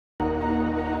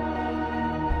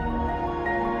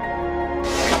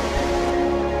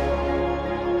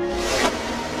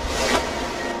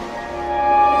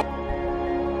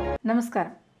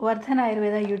నమస్కారం. వర్ధన్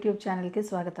ఆయుర్వేద యూట్యూబ్ ఛానల్కి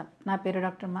స్వాగతం. నా పేరు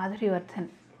డాక్టర్ మాధురి వర్ధన్.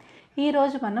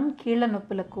 ఈరోజు మనం కీళ్ళ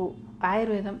నొప్పులకు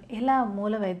ఆయుర్వేదం ఎలా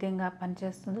మూల వైద్యంగా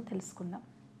పనిచేస్తుందో తెలుసుకుందాం.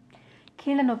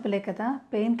 కీళ్ళ నొప్పులే కదా,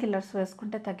 పెయిన్ కిల్లర్స్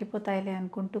వేసుకుంటే తగ్గిపోతాయిలే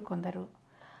అనుకుంటూ కొందరు,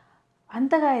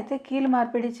 అంతగా అయితే కీలు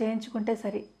మార్పిడి చేయించుకుంటే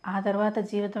సరి, ఆ తర్వాత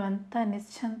జీవితం అంతా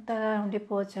నిశ్చింతగా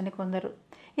ఉండిపోవచ్చు అని కొందరు,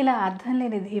 ఇలా అర్థం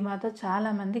లేని ధీమాతో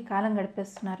చాలామంది కాలం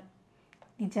గడిపేస్తున్నారు.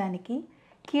 నిజానికి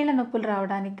కీళ్ళ నొప్పులు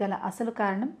రావడానికి గల అసలు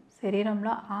కారణం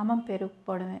శరీరంలో ఆమం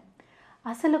పెరుగుపోవడమే.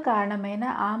 అసలు కారణమైన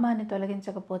ఆమాన్ని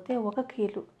తొలగించకపోతే ఒక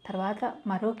కీలు తర్వాత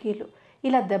మరో కీలు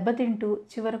ఇలా దెబ్బతింటూ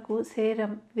చివరకు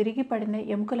శరీరం విరిగిపడిన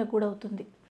ఎముకల గూడవుతుంది.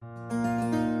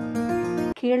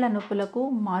 కీళ్ళ నొప్పులకు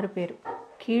మారుపేరు.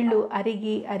 కీళ్ళు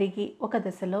అరిగి అరిగి ఒక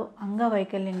దశలో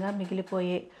అంగవైకల్యంగా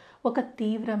మిగిలిపోయే ఒక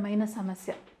తీవ్రమైన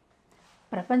సమస్య.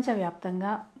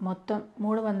 ప్రపంచవ్యాప్తంగా మొత్తం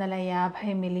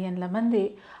 350 మిలియన్ల మంది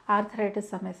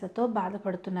ఆర్థరైటిస్ సమస్యతో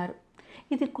బాధపడుతున్నారు.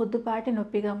 ఇది కొద్దిపాటి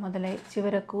నొప్పిగా మొదలై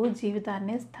చివరకు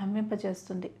జీవితాన్ని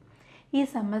స్తంభింపజేస్తుంది. ఈ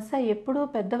సమస్య ఎప్పుడూ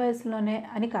పెద్ద వయసులోనే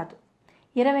అని కాదు,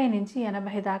 20 నుంచి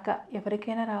 80 దాకా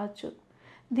ఎవరికైనా రావచ్చు.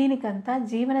 దీనికంతా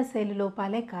జీవనశైలి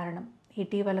లోపాలే కారణం.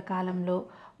 ఇటీవల కాలంలో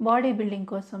బాడీ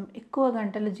బిల్డింగ్ కోసం ఎక్కువ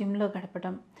గంటలు జిమ్లో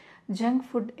గడపడం, జంక్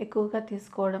ఫుడ్ ఎక్కువగా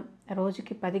తీసుకోవడం,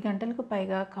 రోజుకి 10 గంటలకు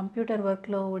పైగా కంప్యూటర్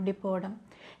వర్క్లో ఉండిపోవడం,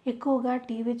 ఎక్కువగా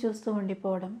టీవీ చూస్తూ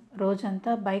ఉండిపోవడం,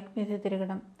 రోజంతా బైక్ మీద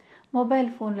తిరగడం, మొబైల్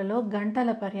ఫోన్లలో గంటల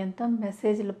పర్యంతం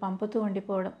మెసేజ్లు పంపుతూ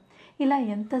ఉండిపోవడం, ఇలా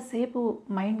ఎంతసేపు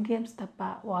మైండ్ గేమ్స్ తప్ప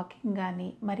వాకింగ్ కానీ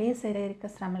మరే శారీరక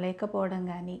శ్రమ లేకపోవడం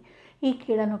కానీ ఈ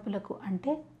కీళ్ళ నొప్పులకు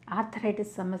అంటే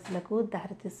ఆర్థరైటిస్ సమస్యలకు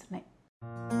దారితీస్తున్నాయి.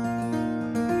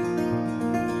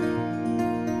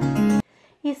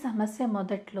 ఈ సమస్య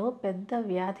మొదట్లో పెద్ద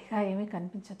వ్యాధిగా ఏమీ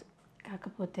కనిపించదు.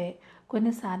 కాకపోతే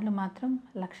కొన్నిసార్లు మాత్రం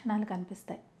లక్షణాలు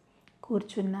కనిపిస్తాయి.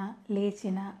 కూర్చున్నా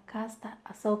లేచినా కాస్త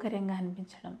అసౌకర్యంగా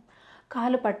అనిపించడం,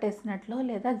 కాలు పట్టేసినట్లు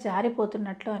లేదా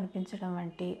జారిపోతున్నట్లు అనిపించడం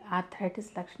వంటి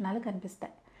ఆర్థరైటిస్ లక్షణాలు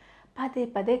కనిపిస్తాయి. పదే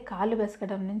పదే కాలు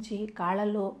వెసకడం నుంచి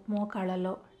కాళ్ళలో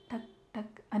మోకాళ్ళలో టక్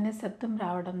టక్ అనే శబ్దం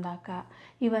రావడం దాకా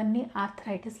ఇవన్నీ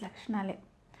ఆర్థరైటిస్ లక్షణాలే.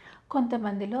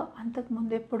 కొంతమందిలో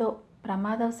అంతకుముందు ఎప్పుడో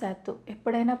ప్రమాదవశాత్తు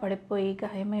ఎప్పుడైనా పడిపోయి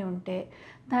గాయమై ఉంటే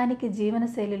దానికి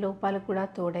జీవనశైలి లోపాలు కూడా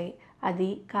తోడై అది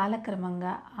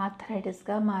కాలక్రమంగా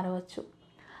ఆర్థరైటిస్గా మారవచ్చు.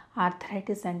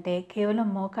 ఆర్థరైటిస్ అంటే కేవలం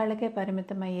మోకాళ్ళకే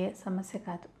పరిమితమయ్యే సమస్య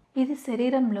కాదు. ఇది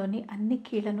శరీరంలోని అన్ని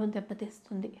కీళ్లను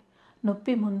దెబ్బతీస్తుంది.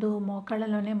 నొప్పి ముందు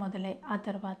మోకాళ్ళలోనే మొదలై ఆ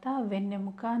తర్వాత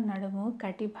వెన్నెముక, నడుము,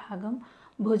 కటి భాగం,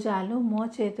 భుజాలు,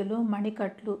 మోచేతులు,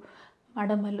 మణికట్లు,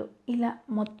 మడమలు ఇలా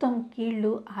మొత్తం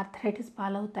కీళ్ళు ఆర్థరైటిస్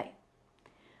పాలవుతాయి.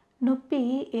 నొప్పి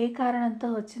ఏ కారణంతో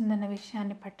వచ్చిందన్న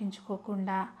విషయాన్ని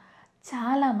పట్టించుకోకుండా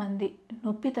చాలామంది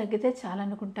నొప్పి తగ్గితే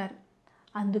చాలనుకుంటారు.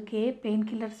 అందుకే పెయిన్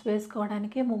కిల్లర్స్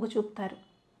వేసుకోవడానికే మొగ్గు చూపుతారు.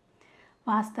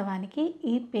 వాస్తవానికి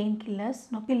ఈ పెయిన్ కిల్లర్స్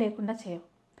నొప్పి లేకుండా చేయవు.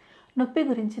 నొప్పి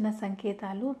గురించిన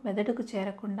సంకేతాలు మెదడుకు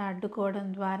చేరకుండా అడ్డుకోవడం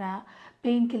ద్వారా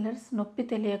పెయిన్ కిల్లర్స్ నొప్పి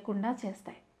తెలియకుండా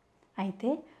చేస్తాయి.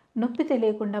 అయితే నొప్పి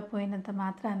తెలియకుండా పోయినంత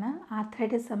మాత్రాన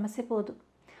ఆర్థరైటిస్ సమస్య పోదు.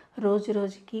 రోజు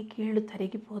రోజుకి కీళ్ళు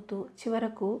తరిగిపోతూ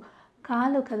చివరకు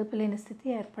కాలు కదపలేని స్థితి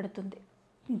ఏర్పడుతుంది.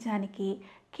 నిజానికి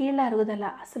కీళ్ళ అరుగుదల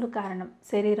అసలు కారణం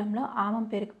శరీరంలో ఆమం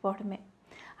పెరిగిపోవడమే.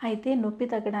 అయితే నొప్పి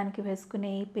తగ్గడానికి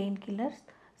వేసుకునే ఈ పెయిన్ కిల్లర్స్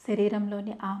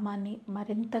శరీరంలోని ఆమాన్ని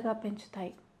మరింతగా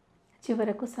పెంచుతాయి.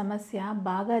 చివరకు సమస్య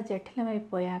బాగా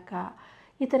జటిలమైపోయాక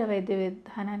ఇతర వైద్య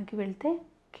విధానానికి వెళ్తే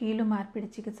కీలు మార్పిడి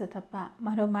చికిత్స తప్ప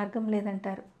మరో మార్గం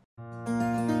లేదంటారు.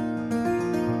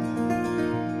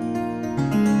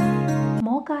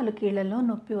 మోకాలు కీళ్లలో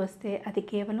నొప్పి వస్తే అది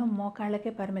కేవలం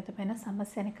మోకాళ్ళకే పరిమితమైన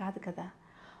సమస్య అని కాదు కదా.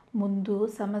 ముందు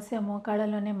సమస్య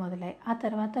మోకాళ్ళలోనే మొదలై ఆ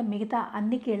తర్వాత మిగతా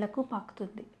అన్ని కీళ్లకు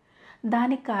పాకుతుంది.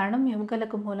 దానికి కారణం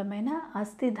ఎముకలకు మూలమైన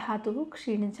అస్థిధాతువు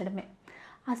క్షీణించడమే.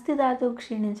 అస్థిధాతువు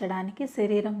క్షీణించడానికి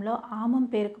శరీరంలో ఆమం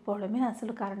పేరుకుపోవడమే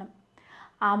అసలు కారణం.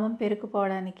 ఆమం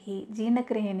పేరుకుపోవడానికి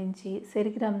జీర్ణక్రియ నుంచి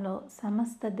శరీరంలో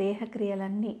సమస్త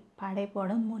దేహక్రియలన్నీ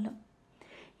పాడైపోవడం మూలం.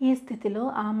 ఈ స్థితిలో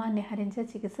ఆమాన్ని హరించే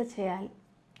చికిత్స చేయాలి.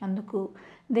 అందుకు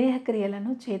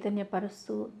దేహక్రియలను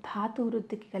చైతన్యపరుస్తూ ధాతు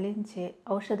వృద్ధికి కలిగించే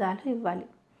ఔషధాలు ఇవ్వాలి.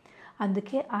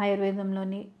 అందుకే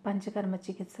ఆయుర్వేదంలోని పంచకర్మ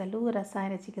చికిత్సలు,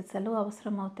 రసాయన చికిత్సలు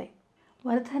అవసరమవుతాయి.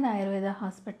 వర్ధన్ ఆయుర్వేద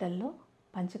హాస్పిటల్లో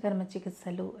పంచకర్మ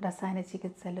చికిత్సలు, రసాయన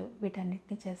చికిత్సలు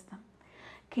వీటన్నిటిని చేస్తాం.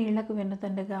 కీళ్లకు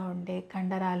వెన్నుదండగా ఉండే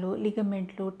కండరాలు,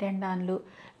 లిగమెంట్లు, టెండాన్లు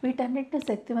వీటన్నిటిని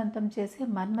శక్తివంతం చేసే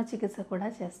మర్మ చికిత్స కూడా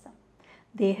చేస్తాం.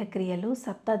 దేహక్రియలు,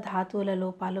 సప్త ధాతువుల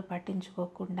లోపాలు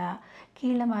పట్టించుకోకుండా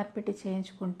కీళ్ళ మార్పిడి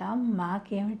చేయించుకుంటాం,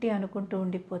 మాకేమిటి అనుకుంటూ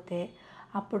ఉండిపోతే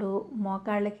అప్పుడు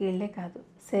మోకాళ్ళ కీళ్ళే కాదు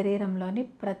శరీరంలోని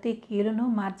ప్రతి కీలును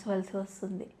మార్చవలసి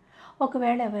వస్తుంది.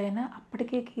 ఒకవేళ ఎవరైనా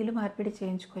అప్పటికే కీలు మార్పిడి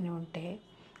చేయించుకొని ఉంటే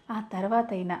ఆ తర్వాత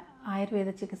అయినా ఆయుర్వేద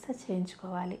చికిత్స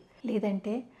చేయించుకోవాలి.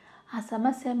 లేదంటే ఆ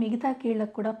సమస్య మిగతా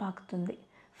కీళ్ళకు కూడా పాకుతుంది.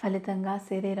 ఫలితంగా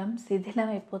శరీరం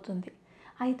శిథిలమైపోతుంది.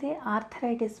 అయితే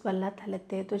ఆర్థరైటిస్ వల్ల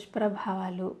తలెత్తే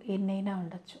దుష్ప్రభావాలు ఎన్నైనా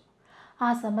ఉండొచ్చు.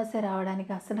 ఆ సమస్య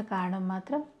రావడానికి అసలు కారణం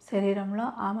మాత్రం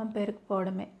శరీరంలో ఆమం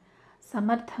పేరుకుపోవడమే.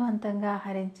 సమర్థవంతంగా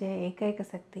హరించే ఏకైక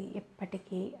శక్తి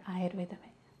ఎప్పటికీ ఆయుర్వేదమే.